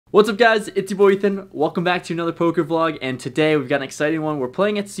What's up guys, it's your boy Ethan. Welcome back to another poker vlog, and today we've got an exciting one. We're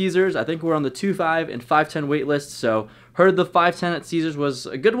playing at Caesars. I think we're on the 2-5 and 5-10 wait list, so heard the 5-10 at Caesars was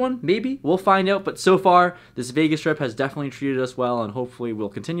a good one, maybe. We'll find out, but so far, this Vegas trip has definitely treated us well, and hopefully we'll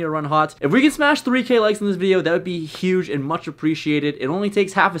continue to run hot. If we can smash 3K likes in this video, that would be huge and much appreciated. It only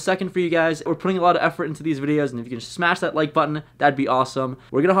takes half a second for you guys. We're putting a lot of effort into these videos, and if you can smash that like button, that'd be awesome.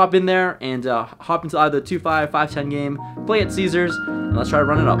 We're gonna hop in there and hop into either the 2-5, 5-10 game, play at Caesars, and let's try to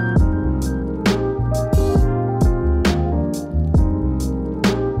run it up.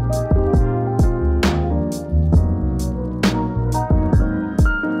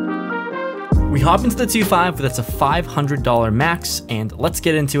 We hop into the 2-5, but that's a $500 max, and let's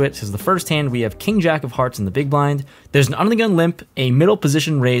get into it. Because the first hand, we have King Jack of Hearts in the big blind. There's an under the gun limp, a middle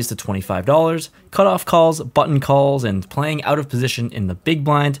position raise to $25, cutoff calls, button calls, and playing out of position in the big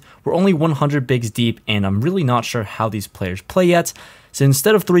blind. We're only 100 bigs deep, and I'm really not sure how these players play yet. So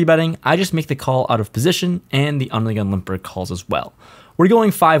instead of 3-betting, I just make the call out of position, and the under the gun limper calls as well. We're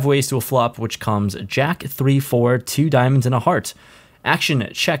going 5 ways to a flop, which comes Jack, 3-4, 2 diamonds, and a heart. Action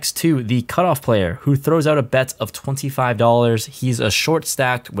checks to the cutoff player, who throws out a bet of $25. He's a short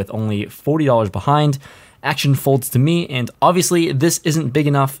stacked with only $40 behind. Action folds to me, and obviously this isn't big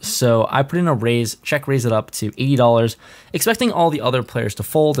enough, so I put in a raise, check raise it up to $80, expecting all the other players to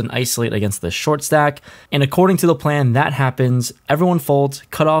fold and isolate against the short stack. And according to the plan, that happens. Everyone folds,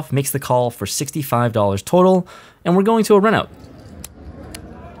 cutoff makes the call for $65 total, and we're going to a run out.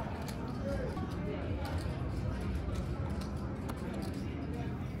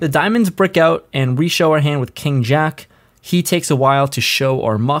 The diamonds brick out, and we show our hand with King Jack. He takes a while to show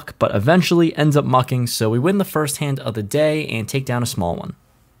or muck, but eventually ends up mucking, so we win the first hand of the day and take down a small one.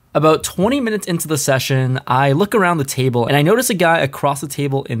 About 20 minutes into the session, I look around the table and I notice a guy across the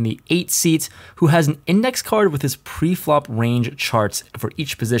table in the 8 seat who has an index card with his pre-flop range charts for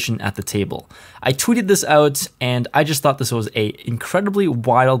each position at the table. I tweeted this out, and I just thought this was a incredibly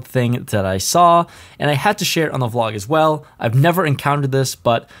wild thing that I saw, and I had to share it on the vlog as well. I've never encountered this,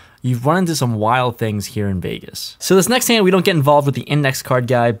 but you've run into some wild things here in Vegas. So this next hand, we don't get involved with the index card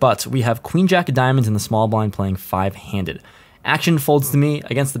guy, but we have Queen Jack of Diamonds in the small blind playing 5-handed. Action folds to me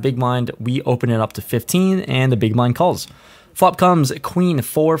against the big blind. We open it up to 15, and the big blind calls. Flop comes Queen,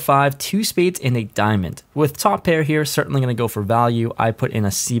 4-5, 2 spades, and a diamond. With top pair here, certainly going to go for value. I put in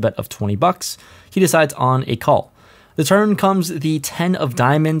a C-bet of 20 bucks. He decides on a call. The turn comes the 10 of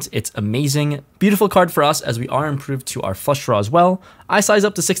diamonds. It's amazing. Beautiful card for us, as we are improved to our flush draw as well. I size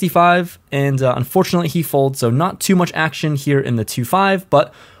up to 65, and unfortunately he folds, so not too much action here in the 2-5,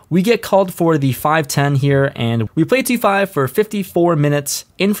 but we get called for the 5-10 here, and we play 2-5 for 54 minutes,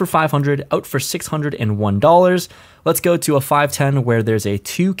 in for 500, out for $601. Let's go to a 5-10 where there's a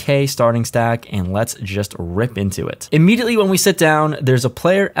 2K starting stack, and let's just rip into it. Immediately when we sit down, there's a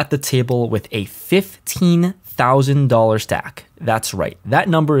player at the table with a $15,000 stack. That's right, that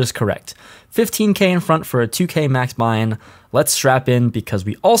number is correct. 15K in front for a 2K max buy-in. Let's strap in, because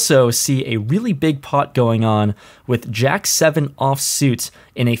we also see a really big pot going on with Jack 7 offsuit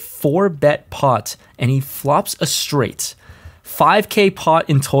in a 4-bet pot, and he flops a straight. 5K pot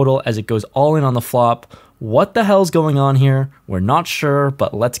in total as it goes all in on the flop. What the hell's going on here? We're not sure,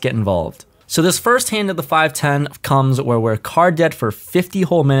 but let's get involved. So this first hand of the 5-10 comes where we're card dead for 50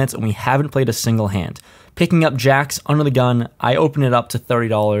 whole minutes and we haven't played a single hand. Picking up jacks under the gun, I open it up to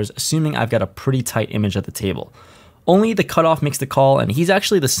 $30, assuming I've got a pretty tight image at the table. Only the cutoff makes the call, and he's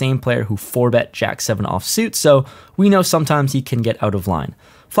actually the same player who 4-bet Jack 7 offsuit, so we know sometimes he can get out of line.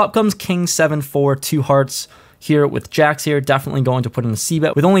 Flop comes King 7-4, 2 hearts. Here with jacks here, definitely going to put in a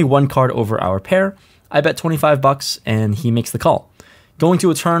C-bet with only 1 card over our pair. I bet 25 bucks, and he makes the call. Going to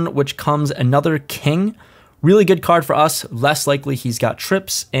a turn, which comes another king. Really good card for us. Less likely he's got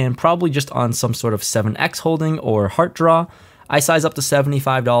trips, and probably just on some sort of 7X holding or heart draw. I size up to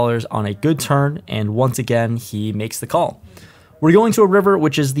 $75 on a good turn, and once again, he makes the call. We're going to a river,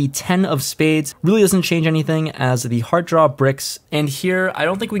 which is the 10 of spades. Really doesn't change anything as the heart draw bricks. And here, I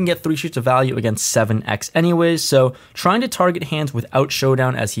don't think we can get 3 streets of value against 7X anyways, so trying to target hands without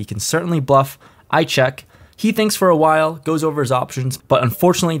showdown, as he can certainly bluff. I check. He thinks for a while, goes over his options, but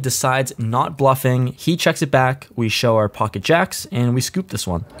unfortunately decides not bluffing. He checks it back. We show our pocket jacks, and we scoop this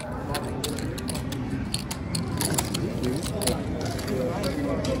one.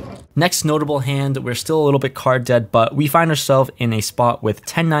 Next notable hand, we're still a little bit card dead, but we find ourselves in a spot with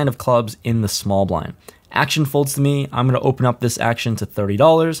 10-9 of clubs in the small blind. Action folds to me. I'm going to open up this action to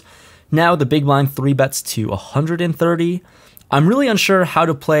 $30. Now the big blind 3-bets to $130. I'm really unsure how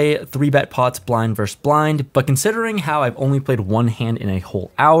to play 3-bet pots blind versus blind, but considering how I've only played one hand in a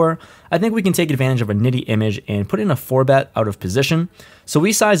whole hour, I think we can take advantage of a nitty image and put in a 4-bet out of position. So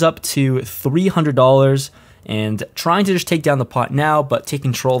we size up to $300 and trying to just take down the pot now, but take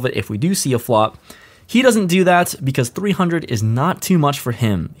control of it if we do see a flop. He doesn't do that because 300 is not too much for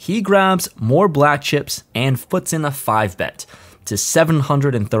him. He grabs more black chips and puts in a 5-bet to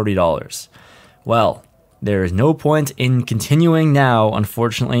 $730. Well, there is no point in continuing now,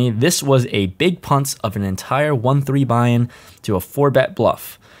 unfortunately. This was a big punt of an entire 1-3 buy-in to a 4-bet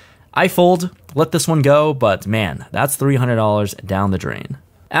bluff. I fold, let this one go, but man, that's $300 down the drain.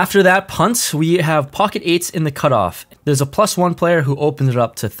 After that punt, we have pocket eights in the cutoff. There's a +1 player who opens it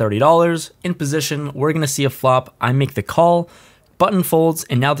up to $30. In position, we're gonna see a flop. I make the call, button folds,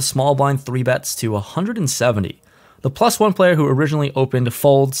 and now the small blind 3-bets to $170. The +1 player who originally opened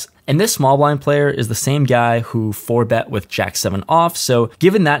folds, and this small blind player is the same guy who 4-bet with Jack-7 off, so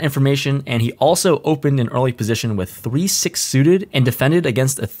given that information, and he also opened in early position with 3-6 suited and defended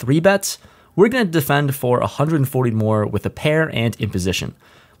against a 3-bet, we're going to defend for 140 more with a pair and in position.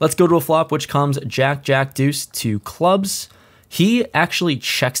 Let's go to a flop which comes Jack, Jack, Deuce to clubs. He actually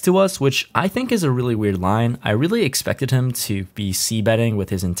checks to us, which I think is a really weird line. I really expected him to be c-betting with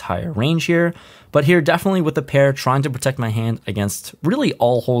his entire range here, but here definitely with the pair, trying to protect my hand against really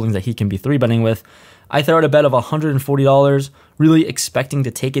all holdings that he can be 3-betting with. I throw out a bet of $140, really expecting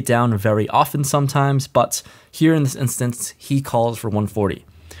to take it down very often sometimes, but here in this instance, he calls for 140.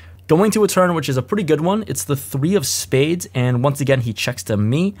 Going to a turn, which is a pretty good one, it's the 3 of spades, and once again, he checks to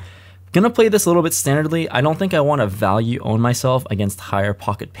me. Gonna play this a little bit standardly. I don't think I want to value own myself against higher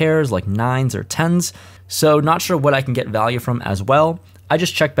pocket pairs like 9s or 10s, so not sure what I can get value from as well. I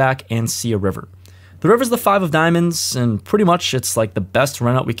just check back and see a river. The river's the 5 of diamonds, and pretty much it's like the best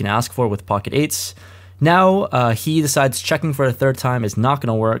run out we can ask for with pocket 8s. Now he decides checking for a 3rd time is not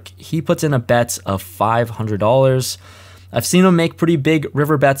gonna work. He puts in a bet of $500. I've seen him make pretty big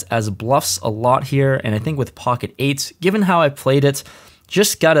river bets as bluffs a lot here, and I think with pocket 8s, given how I played it,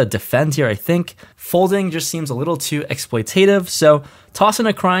 just gotta defend here, I think. Folding just seems a little too exploitative, so tossing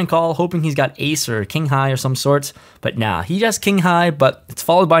a crying call, hoping he's got ace or king high or some sort, but nah, he has king high, but it's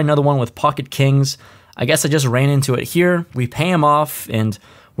followed by another one with pocket kings. I guess I just ran into it here. We pay him off, and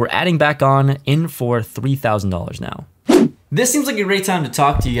we're adding back on in for $3,000 now. This seems like a great time to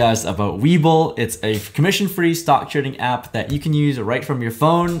talk to you guys about WeBull. It's a commission-free stock trading app that you can use right from your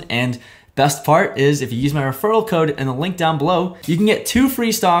phone, and best part is if you use my referral code in the link down below, you can get 2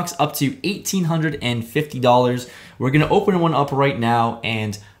 free stocks up to $1,850. We're gonna open one up right now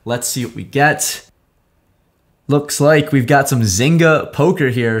and let's see what we get. Looks like we've got some Zynga poker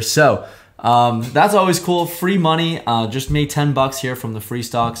here. So that's always cool. Free money. Just made 10 bucks here from the free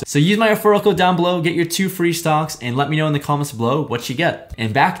stocks. So use my referral code down below, get your 2 free stocks, and let me know in the comments below what you get.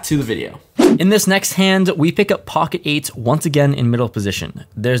 And back to the video. In this next hand, we pick up pocket 8 once again in middle position.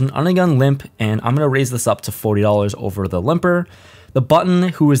 There's an undergun limp, and I'm gonna raise this up to $40 over the limper. The button,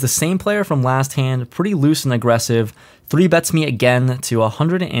 who is the same player from last hand, pretty loose and aggressive, 3-bets me again to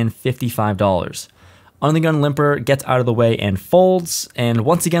 $155. Undergun limper gets out of the way and folds, and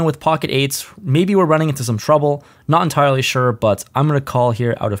once again with pocket 8s, maybe we're running into some trouble, not entirely sure, but I'm gonna call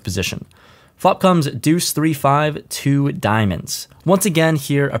here out of position. Flop comes deuce 3-5, 2 diamonds. Once again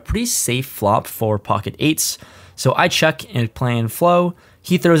here, a pretty safe flop for pocket 8s, so I check and play in flow.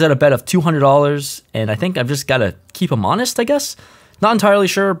 He throws out a bet of $200, and I think I've just gotta keep him honest, I guess? Not entirely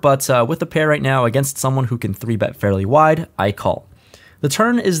sure, but with the pair right now against someone who can 3-bet fairly wide, I call. The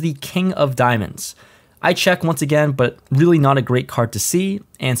turn is the king of diamonds. I check once again, but really not a great card to see,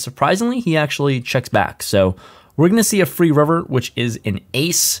 and surprisingly, he actually checks back. So we're gonna see a free river, which is an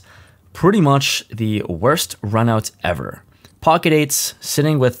ace, pretty much the worst run out ever. Pocket 8s,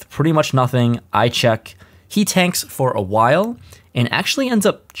 sitting with pretty much nothing, I check. He tanks for a while, and actually ends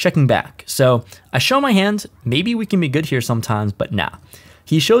up checking back. So I show my hand, maybe we can be good here sometimes, but nah.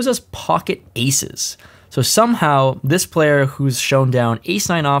 He shows us pocket aces. So somehow, this player who's shown down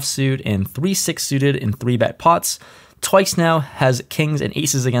ace-9 offsuit and 3-6 suited in 3-bet pots, twice now has kings and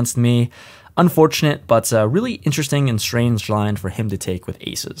aces against me. Unfortunate, but really interesting and strange line for him to take with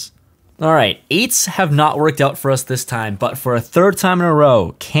aces. All right, 8s have not worked out for us this time, but for a 3rd time in a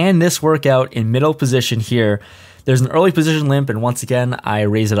row, can this work out in middle position here? There's an early position limp, and once again, I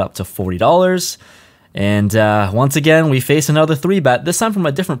raise it up to $40. And once again, we face another 3-bet, this time from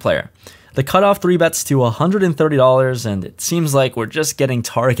a different player. The cutoff 3-bets to $130, and it seems like we're just getting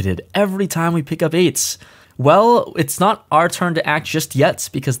targeted every time we pick up 8s. Well, it's not our turn to act just yet,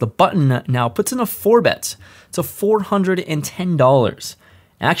 because the button now puts in a 4-bet to $410.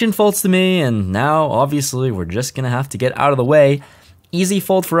 Action folds to me, and now obviously we're just gonna have to get out of the way. Easy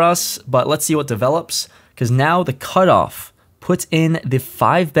fold for us, but let's see what develops, because now the cutoff puts in the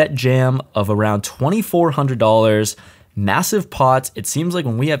 5-bet jam of around $2,400. Massive pot. It seems like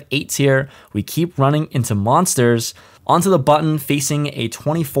when we have 8s here, we keep running into monsters. Onto the button facing a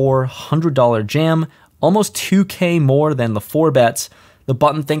 $2,400 jam, almost 2K more than the 4 bets. The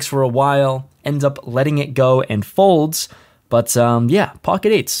button thinks for a while, ends up letting it go and folds. But yeah,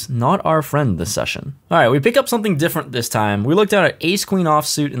 pocket 8s, not our friend this session. All right, we pick up something different this time. We looked at our ace-queen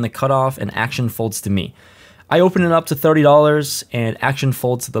offsuit in the cutoff, and action folds to me. I open it up to $30, and action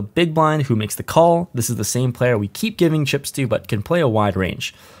folds to the big blind, who makes the call. This is the same player we keep giving chips to, but can play a wide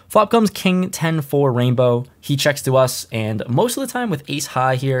range. Flop comes king 10-4 rainbow. He checks to us, and most of the time with ace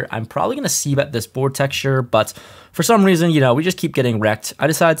high here, I'm probably gonna c-bet this board texture, but for some reason, we just keep getting wrecked. I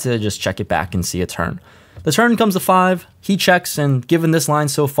decide to just check it back and see a turn. The turn comes to 5, he checks, and given this line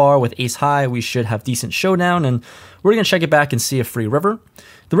so far with ace high, we should have decent showdown, and we're gonna check it back and see a free river.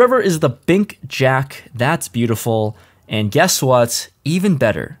 The river is the bink jack. That's beautiful. And guess what? Even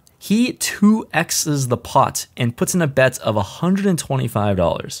better. He 2x's the pot and puts in a bet of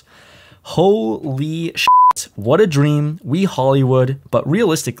 $125. Holy shit. What a dream. We Hollywood. But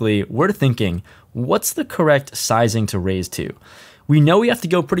realistically, we're thinking, what's the correct sizing to raise to? We know we have to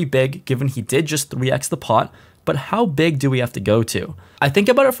go pretty big, given he did just 3x the pot, but how big do we have to go to? I think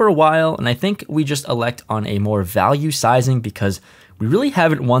about it for a while, and I think we just elect on a more value sizing because we really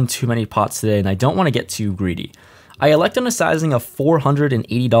haven't won too many pots today, and I don't want to get too greedy. I elect on a sizing of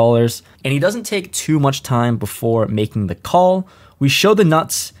 $480, and he doesn't take too much time before making the call. We show the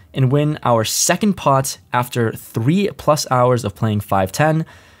nuts and win our second pot after 3+ hours of playing 5-10.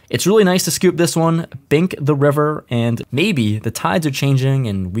 It's really nice to scoop this one, bink the river, and maybe the tides are changing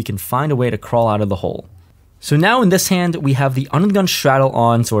and we can find a way to crawl out of the hole. So now in this hand, we have the under the gun straddle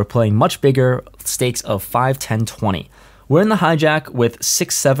on, so we're playing much bigger stakes of 5, 10, 20. We're in the hijack with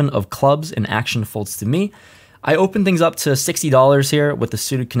 6, 7 of clubs, and action folds to me. I open things up to $60 here with the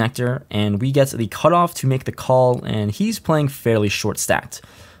suited connector, and we get the cutoff to make the call, and he's playing fairly short stacked.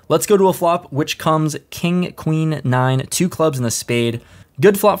 Let's go to a flop, which comes king, queen, 9, 2 clubs, and a spade.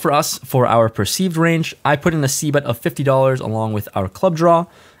 Good flop for us for our perceived range. I put in a c-bet of $50 along with our club draw,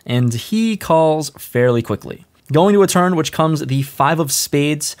 and he calls fairly quickly. Going to a turn, which comes the 5 of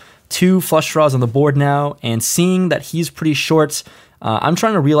spades, 2 flush draws on the board now, and seeing that he's pretty short, I'm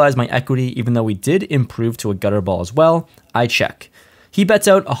trying to realize my equity, even though we did improve to a gutter ball as well. I check. He bets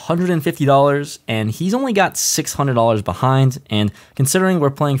out $150, and he's only got $600 behind, and considering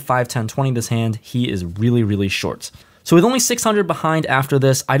we're playing 5, 10, 20 this hand, he is really, really short. So with only 600 behind after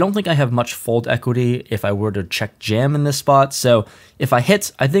this, I don't think I have much fold equity if I were to check jam in this spot. So if I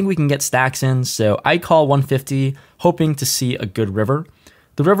hit, I think we can get stacks in. So I call 150, hoping to see a good river.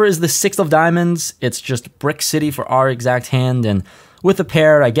 The river is the 6 of diamonds. It's just brick city for our exact hand. And with a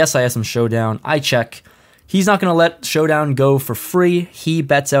pair, I guess I have some showdown. I check. He's not going to let showdown go for free. He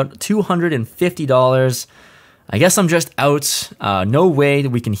bets out $250. I guess I'm just out. No way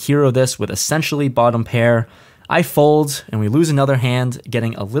that we can hero this with essentially bottom pair. I fold, and we lose another hand,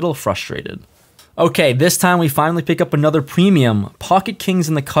 getting a little frustrated. Okay, this time we finally pick up another premium. Pocket kings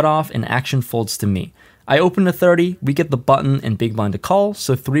in the cutoff, and action folds to me. I open to 30, we get the button and big blind to call,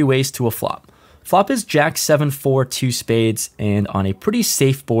 so 3 ways to a flop. Flop is jack 7, 4, 2 spades, and on a pretty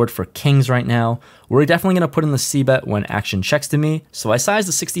safe board for kings right now, we're definitely going to put in the c-bet when action checks to me, so I size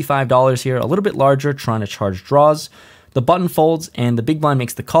the $65 here, a little bit larger, trying to charge draws. The button folds, and the big blind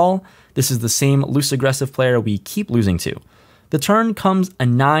makes the call. This is the same loose aggressive player we keep losing to. The turn comes a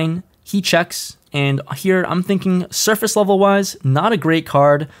 9, he checks, and here I'm thinking surface level wise, not a great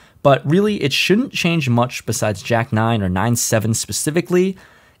card, but really it shouldn't change much besides jack 9 or 9-7 specifically.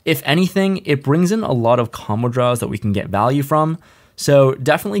 If anything, it brings in a lot of combo draws that we can get value from, so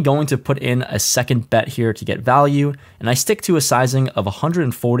definitely going to put in a second bet here to get value, and I stick to a sizing of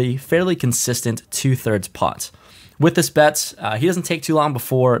 140, fairly consistent 2/3 pot. With this bet, he doesn't take too long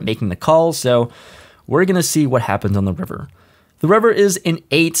before making the call, so we're going to see what happens on the river. The river is an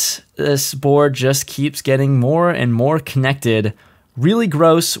 8. This board just keeps getting more and more connected. Really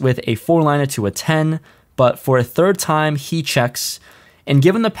gross with a 4-liner to a 10, but for a 3rd time, he checks. And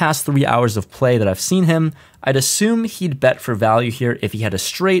given the past 3 hours of play that I've seen him, I'd assume he'd bet for value here if he had a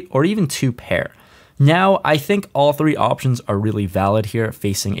straight or even 2 pair. Now, I think all 3 options are really valid here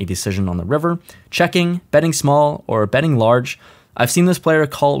facing a decision on the river. Checking, betting small, or betting large. I've seen this player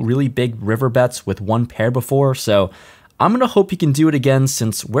call really big river bets with 1 pair before, so I'm going to hope he can do it again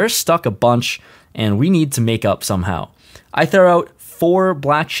since we're stuck a bunch and we need to make up somehow. I throw out 4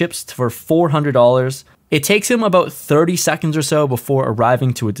 black chips for $400. It takes him about 30 seconds or so before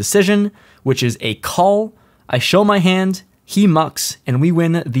arriving to a decision, which is a call. I show my hand, he mucks, and we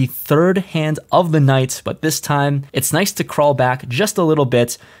win the third hand of the night, but this time it's nice to crawl back just a little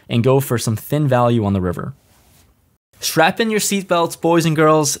bit and go for some thin value on the river. Strap in your seatbelts, boys and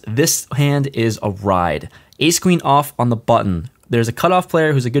girls. This hand is a ride. Ace queen off on the button. There's a cutoff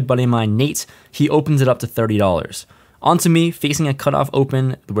player who's a good buddy of mine, Nate. He opens it up to $30. On to me, facing a cutoff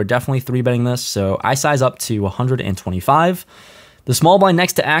open. We're definitely 3-betting this, so I size up to 125. The small blind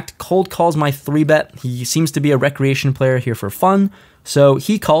next to act cold calls my 3-bet. He seems to be a recreation player here for fun, so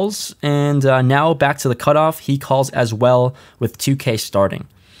he calls, and now back to the cutoff. He calls as well with 2K starting.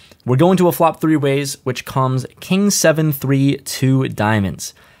 We're going to a flop 3 ways, which comes king 7 3 2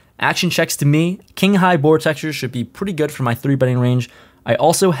 diamonds. Action checks to me. King high board texture should be pretty good for my 3-betting range. I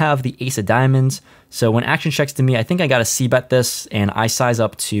also have the ace of diamonds, so when action checks to me, I think I got to c-bet this, and I size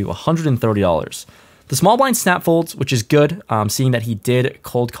up to $130. The small blind snap folds, which is good, seeing that he did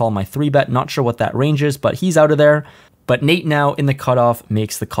cold call my 3-bet. Not sure what that range is, but he's out of there. But Nate now in the cutoff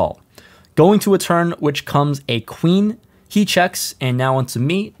makes the call. Going to a turn, which comes a queen. He checks, and now onto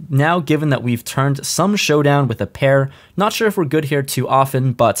me. Now, given that we've turned some showdown with a pair, not sure if we're good here too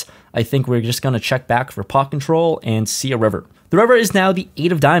often, but I think we're just going to check back for pot control and see a river. The river is now the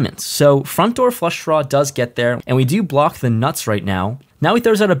 8 of diamonds, so front door flush draw does get there, and we do block the nuts right now. Now he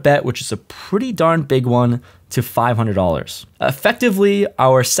throws out a bet, which is a pretty darn big one, to $500. Effectively,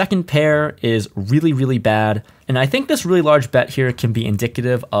 our second pair is really, really bad, and I think this really large bet here can be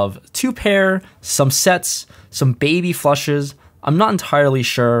indicative of 2 pair, some sets, some baby flushes. I'm not entirely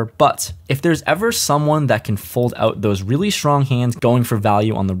sure, but if there's ever someone that can fold out those really strong hands going for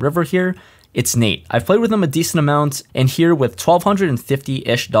value on the river here, it's Nate. I've played with him a decent amount, and here with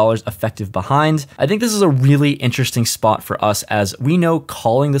 $1,250-ish effective behind, I think this is a really interesting spot for us, as we know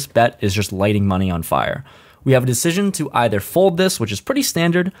calling this bet is just lighting money on fire. We have a decision to either fold this, which is pretty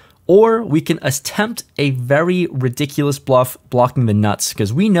standard, or we can attempt a very ridiculous bluff blocking the nuts,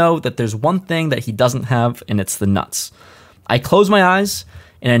 because we know that there's one thing that he doesn't have, and it's the nuts. I close my eyes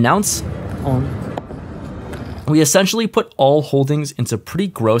and announce on. We essentially put all holdings into pretty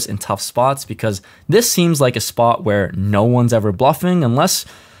gross and tough spots, because this seems like a spot where no one's ever bluffing unless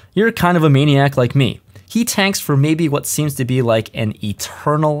you're kind of a maniac like me. He tanks for maybe what seems to be like an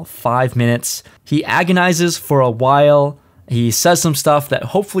eternal 5 minutes. He agonizes for a while. He says some stuff that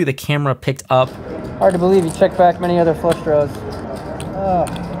hopefully the camera picked up. Hard to believe he checked back many other flush draws. Oh,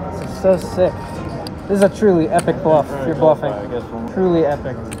 this is so sick. This is a truly epic bluff if you're bluffing. Truly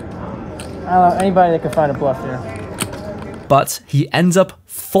epic. I don't know anybody that could find a bluff here. But he ends up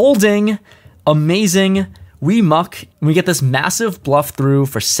folding. Amazing. We muck. We get this massive bluff through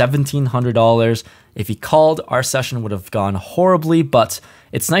for $1,700. If he called, our session would have gone horribly, but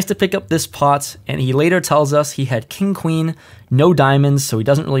it's nice to pick up this pot. And he later tells us he had king queen, no diamonds, so he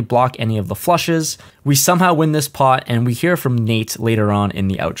doesn't really block any of the flushes. We somehow win this pot, and we hear from Nate later on in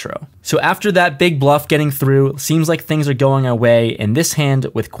the outro. So after that big bluff getting through, seems like things are going our way. In this hand,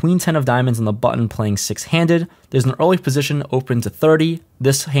 with queen 10 of diamonds on the button playing 6-handed, there's an early position open to 30.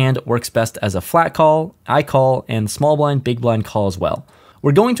 This hand works best as a flat call, I call, and small blind, big blind call as well.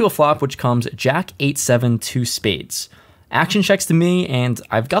 We're going to a flop which comes Jack 8-7 2 spades. Action checks to me, and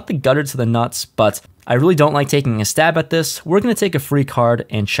I've got the gutter to the nuts, but I really don't like taking a stab at this. We're going to take a free card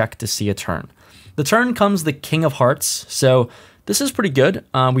and check to see a turn. The turn comes the king of hearts, so this is pretty good.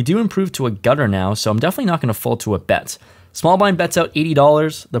 We do improve to a gutter now, so I'm definitely not going to fold to a bet. Small blind bets out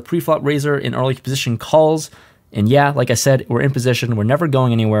 $80. The pre-flop raiser in early position calls, and yeah, like I said, we're in position. We're never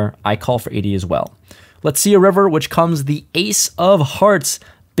going anywhere. I call for 80 as well. Let's see a river, which comes the ace of hearts,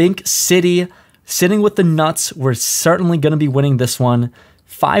 Bink City. Sitting with the nuts, we're certainly going to be winning this one.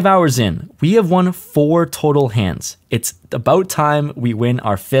 5 hours in, we have won 4 total hands. It's about time we win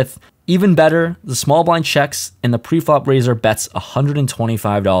our 5th. Even better, the small blind checks and the pre-flop raiser bets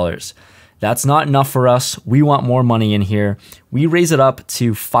 $125. That's not enough for us. We want more money in here. We raise it up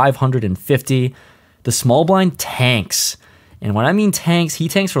to $550. The small blind tanks. And when I mean tanks, he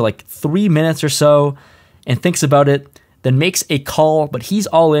tanks for like 3 minutes or so and thinks about it, then makes a call, but he's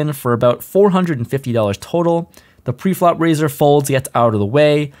all in for about $450 total. The pre-flop raiser folds, gets out of the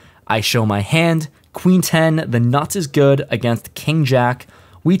way. I show my hand, queen 10, the nuts is good against king jack.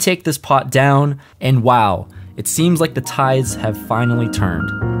 We take this pot down, and wow, it seems like the tides have finally turned.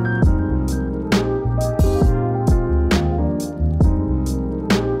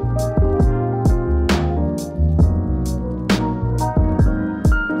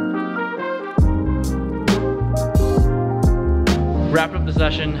 Wrapped up the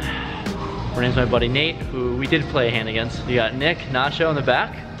session. name's my buddy Nate, who we did play a hand against. You got Nick, Nacho in the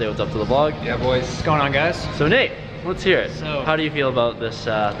back. Say what's up to the vlog. Yeah, boys. What's going on, guys? So Nate, let's hear it. So, how do you feel about this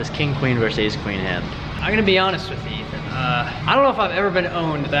this king queen versus ace queen hand? I'm gonna be honest with you, Ethan. I don't know if I've ever been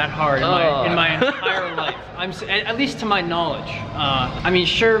owned that hard in my entire life. At least to my knowledge. I mean,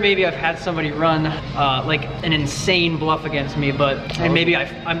 sure, maybe I've had somebody run like an insane bluff against me, and maybe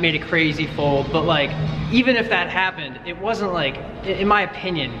I made a crazy fold. But like, even if that happened, it wasn't like, in my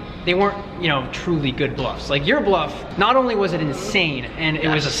opinion, they weren't, you know, truly good bluffs. Like your bluff, not only was it insane and it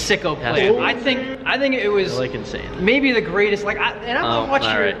was a sicko play, I think it was like insane. Maybe the greatest. Like, and I don't know what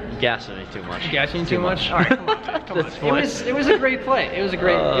you're. You're gassing me too much. You gassing too much? All right, come on, man, come on. It was a great play. It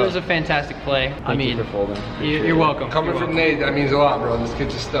was a fantastic play. I mean, you for folding. You're welcome. Coming from Nate, that means a lot, bro. This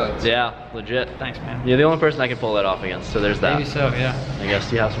kid's a stud. Yeah, legit. Thanks, man. You're the only person I can pull that off against, so there's that. Maybe so, yeah. I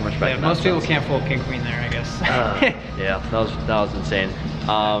guess you have some respect. Yeah, most people can't fold king queen there, I guess. Yeah, that was insane.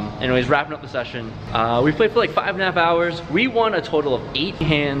 Anyways, wrapping up the session. We played for like 5.5 hours. We won a total of 8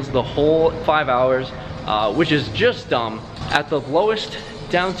 hands the whole 5 hours, which is just dumb. At the lowest,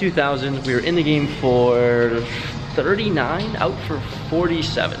 down 2,000, we were in the game for 39, out for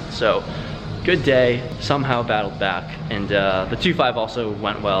 47. So good day, somehow battled back. And the 2-5 also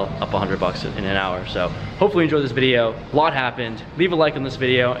went well, up $100 in an hour. So hopefully you enjoyed this video. A lot happened. Leave a like on this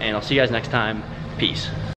video and I'll see you guys next time. Peace.